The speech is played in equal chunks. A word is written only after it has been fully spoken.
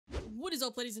What is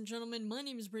up, ladies and gentlemen? My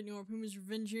name is Brittany or Puma's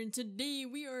Revenge here, and today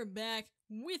we are back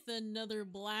with another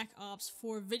Black Ops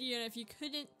 4 video. And if you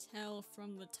couldn't tell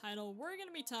from the title, we're going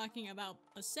to be talking about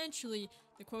essentially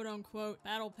the quote-unquote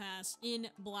Battle Pass in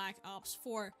Black Ops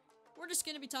 4. We're just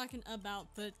going to be talking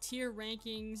about the tier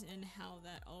rankings and how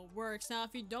that all works. Now,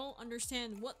 if you don't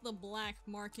understand what the black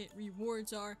market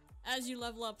rewards are, as you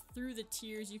level up through the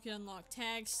tiers, you can unlock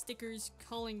tags, stickers,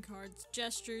 calling cards,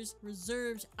 gestures,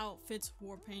 reserves, outfits,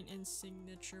 war paint, and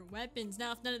signature weapons.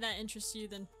 Now, if none of that interests you,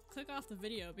 then click off the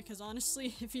video, because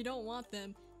honestly, if you don't want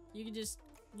them, you can just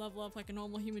level up like a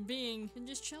normal human being and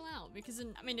just chill out, because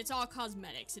I mean, it's all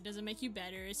cosmetics. It doesn't make you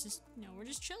better. It's just, you know, we're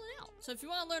just chilling out. So if you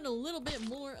want to learn a little bit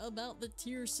more about the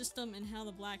tier system and how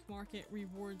the black market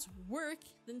rewards work,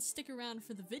 then stick around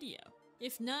for the video.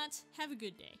 If not, have a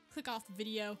good day. Click off the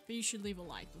video, but you should leave a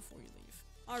like before you leave.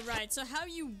 Alright, so how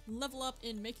you level up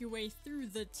and make your way through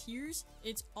the tiers,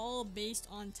 it's all based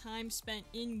on time spent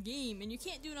in-game, and you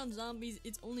can't do it on zombies.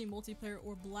 It's only multiplayer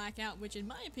or blackout, which in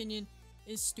my opinion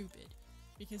is stupid,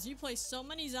 because you play so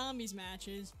many zombies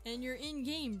matches and you're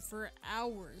in-game for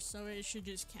hours, so it should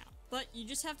just count. But you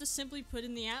just have to simply put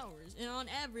in the hours, and on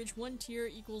average, one tier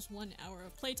equals 1 hour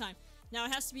of playtime. Now,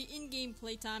 it has to be in-game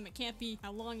playtime. It can't be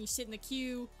how long you sit in the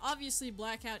queue. Obviously,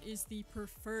 blackout is the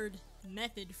preferred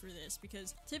method for this,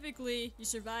 because typically you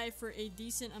survive for a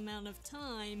decent amount of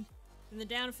time, and the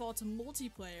downfall to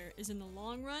multiplayer is in the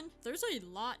long run, there's a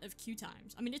lot of queue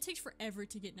times. I mean, it takes forever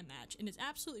to get in a match, and it's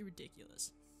absolutely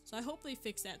ridiculous. So I hope they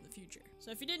fix that in the future.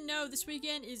 So if you didn't know, this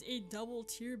weekend is a double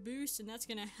tier boost, and that's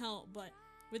gonna help, but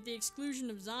with the exclusion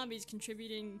of zombies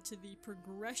contributing to the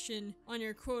progression on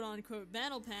your quote-unquote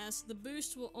battle pass, the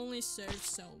boost will only serve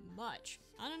so much.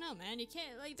 I don't know, man. You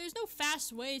can't, like, there's no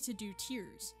fast way to do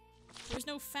tiers. There's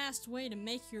no fast way to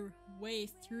make your way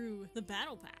through the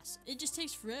battle pass. It just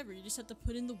takes forever. You just have to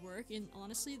put in the work, and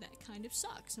honestly, that kind of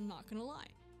sucks. I'm not gonna lie.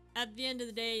 At the end of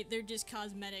the day, they're just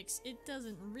cosmetics. It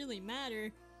doesn't really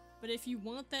matter, but if you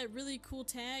want that really cool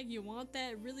tag, you want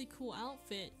that really cool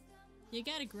outfit, you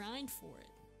gotta grind for it.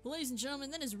 Well, ladies and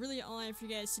gentlemen, that is really all I have for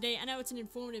you guys today. I know it's an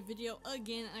informative video.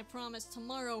 Again, I promise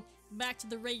tomorrow, back to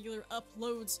the regular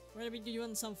uploads. We're going to be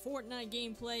doing some Fortnite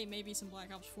gameplay, maybe some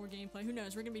Black Ops 4 gameplay. Who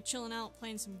knows? We're going to be chilling out,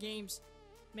 playing some games,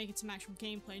 making some actual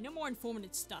gameplay. No more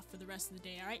informative stuff for the rest of the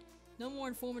day, alright? No more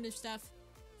informative stuff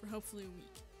for hopefully a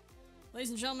week. Ladies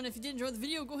and gentlemen, if you did enjoy the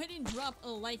video, go ahead and drop a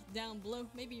like down below.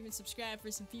 Maybe even subscribe for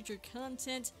some future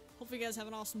content. Hopefully you guys have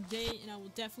an awesome day, and I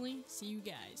will definitely see you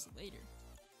guys later.